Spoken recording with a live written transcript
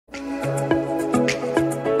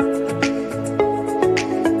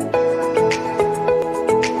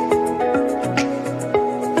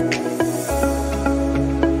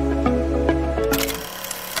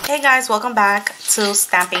guys, welcome back to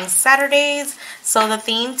Stamping Saturdays. So the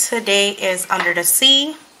theme today is Under the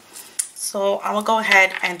Sea. So I'm gonna go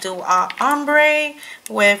ahead and do a ombre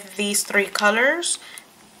with these three colors.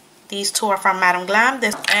 These two are from MayraM Glam,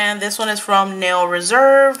 this one is from Nail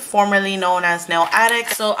Reserve, formerly known as Nail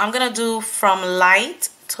Addict. So I'm gonna do from light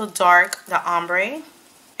to dark the ombre,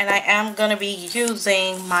 and I am gonna be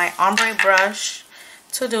using my ombre brush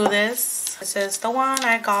to do this. This is the one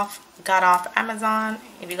I got off Amazon.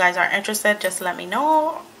 If you guys are interested, just let me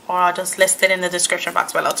know, or I'll just list it in the description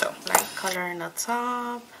box below too. Light color in the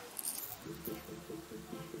top.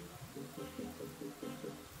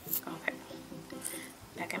 Okay,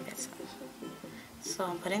 second business. So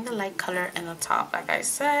I'm putting the light color in the top, like I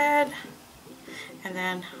said, and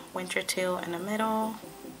then winter teal in the middle.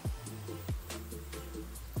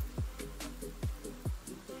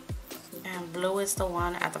 And blue is the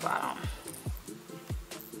one at the bottom.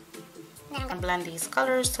 And blend these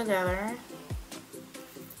colors together.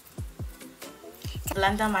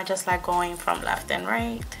 Blend them, I just like going from left and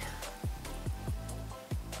right.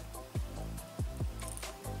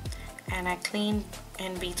 And I clean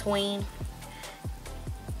in between.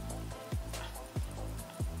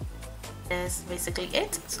 Is basically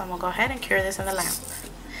it. So I'm gonna go ahead and cure this in the lamp.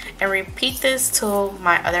 And repeat this to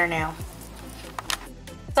my other nail.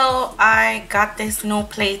 So I got this new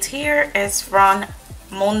plate here. It's from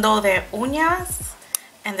Mundo de Uñas,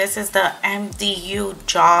 and this is the MDU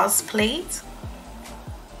Jaws plate,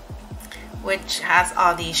 which has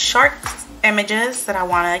all these shark images that I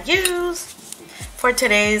want to use for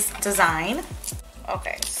today's design.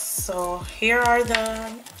 Okay, so here are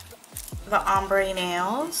the ombre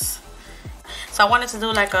nails. So I wanted to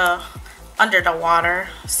do like a under the water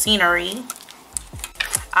scenery.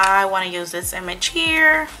 I want to use this image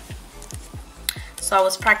here. So I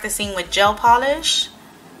was practicing with gel polish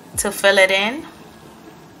to fill it in,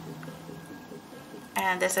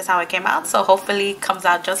 and this is how it came out. So hopefully it comes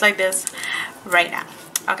out just like this right now.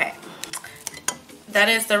 Okay, that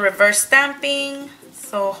is the reverse stamping,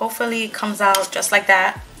 so hopefully it comes out just like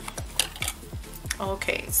that.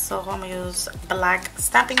 Okay, so I'm gonna use black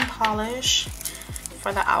stamping polish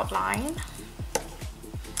for the outline.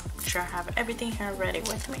 Make sure I have everything here ready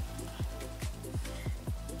with me.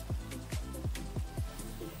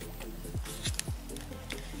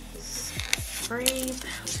 Scrape,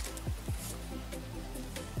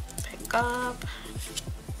 pick up,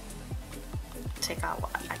 take out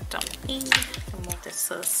what I don't need, and move this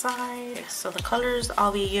to the side. So the colors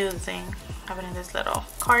I'll be using, I have it in this little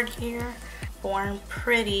card here.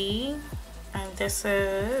 BornPretty, and this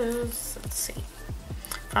is, let's see,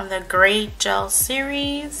 from the Gray Gel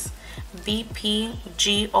series,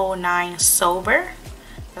 BPG09 Sober.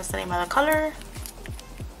 That's the name of the color.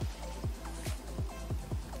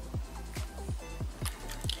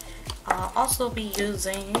 I'll also be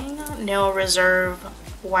using Nail Reserve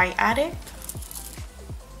White Addict.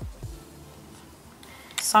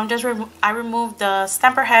 So I removed the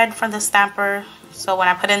stamper head from the stamper, so when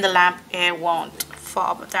I put in the lamp it won't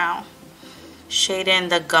fall down. Shade in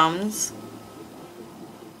the gums.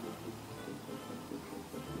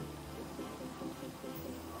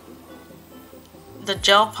 The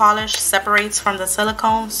gel polish separates from the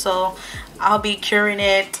silicone, so I'll be curing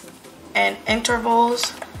it in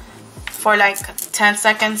intervals for like 10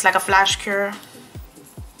 seconds, like a flash cure,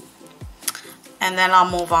 and then I'll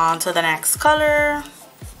move on to the next color.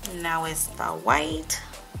 Now it's the white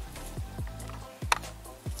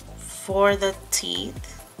for the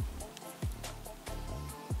teeth.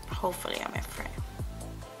 Hopefully I'm in frame.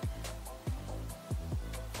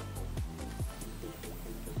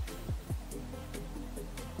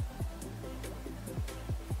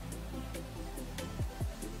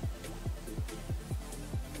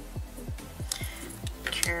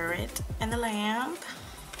 Cure it in the lamp.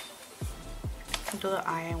 Do the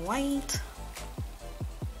eye in white.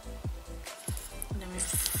 Let me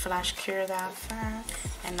flash cure that fast.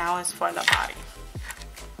 And now it's for the body.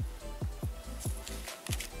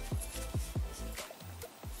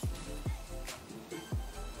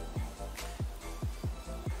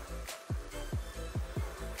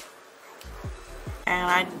 And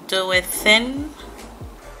I do it thin.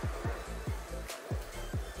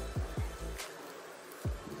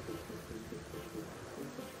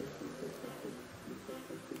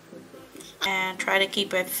 And try to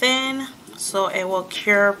keep it thin so it will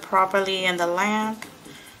cure properly in the lamp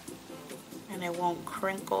and it won't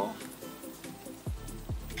crinkle.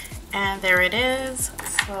 And there it is.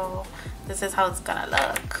 So this is how it's gonna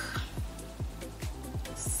look.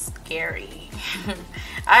 Scary.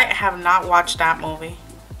 I have not watched that movie.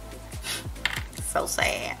 So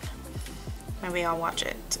sad. Maybe I'll watch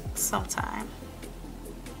it sometime.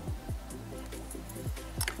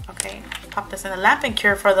 Okay, pop this in the lamp and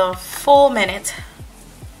cure for the full minute.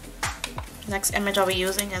 Next image I'll be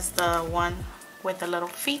using is the one with the little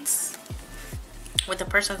feet, with the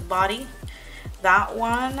person's body. That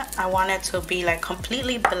one I want it to be like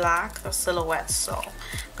completely black, the silhouette, so I'm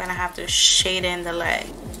gonna have to shade in the leg.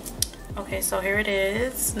 Okay, so here it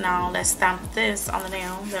is. Now let's stamp this on the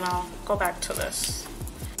nail, then I'll go back to this.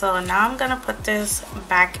 So now I'm gonna put this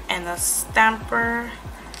back in the stamper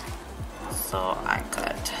so I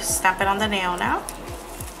could stamp it on the nail now.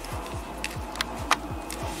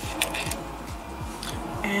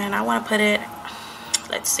 And I want to put it,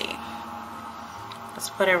 let's see, let's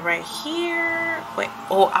put it right here. Wait,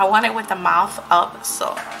 oh, I want it with the mouth up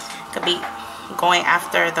so it could be going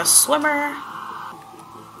after the swimmer.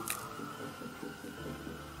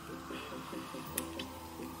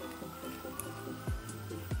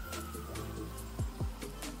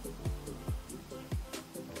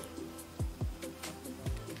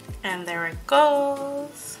 And there it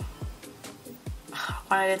goes. I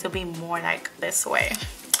wanted it to be more like this way.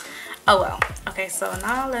 Oh well. Okay, so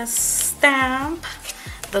now let's stamp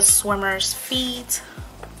the swimmer's feet.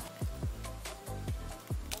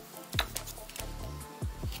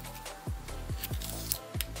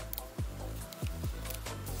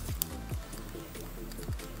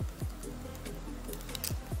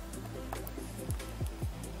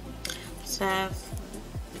 Since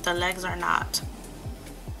the legs are not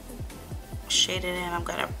shaded in, I'm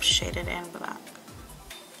gonna shade it in black.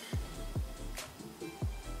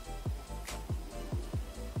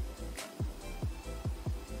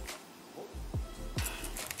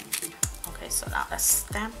 Okay, so now let's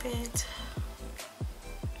stamp it.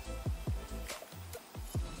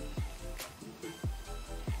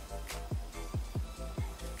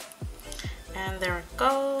 And there it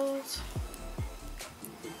goes.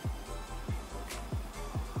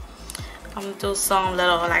 I'm gonna do some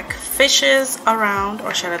little like fishes around,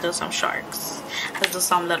 or should I do some sharks? Let's do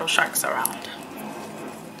some little sharks around.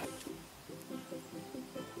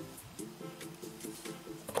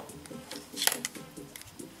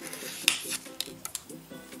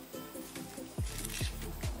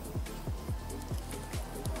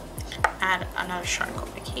 Add another shark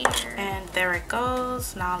over here, and there it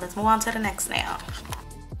goes. Now let's move on to the next nail.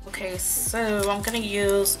 Okay, so I'm gonna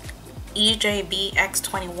use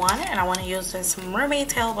EJBX21, and I want to use this mermaid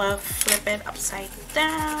tail, but flip it upside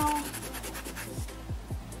down.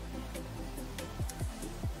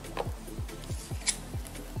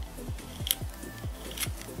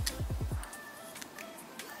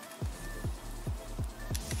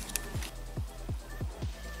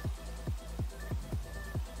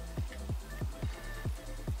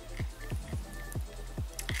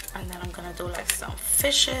 And then I'm gonna do like some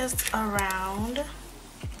fishes around.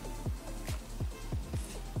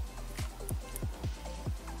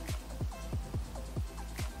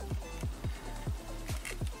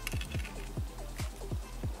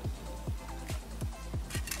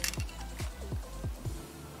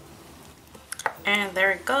 And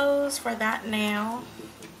there it goes for that nail.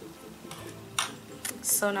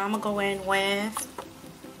 So now I'm gonna go in with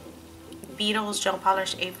Beetles Gel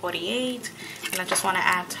Polish 848, and I just want to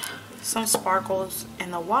add some sparkles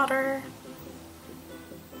in the water,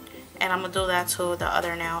 and I'm gonna do that to the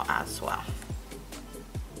other nail as well.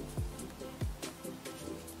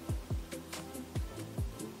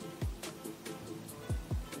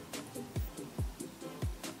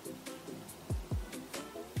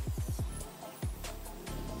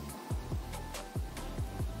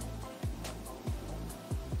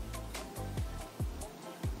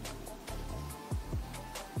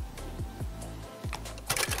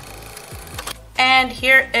 And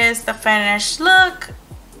here is the finished look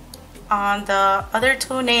on the other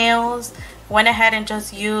two nails. Went ahead and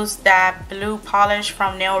just used that blue polish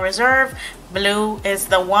from Nail Reserve. Blue is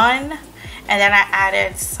the one. And then I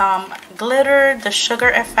added some glitter, the sugar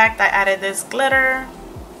effect. I added this glitter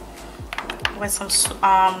with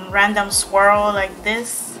some random swirl like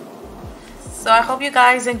this. So I hope you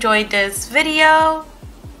guys enjoyed this video.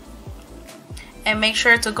 And make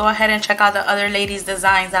sure to go ahead and check out the other ladies'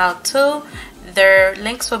 designs out too. Their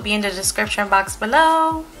links will be in the description box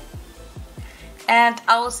below. And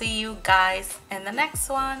I will see you guys in the next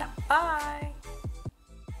one. Bye.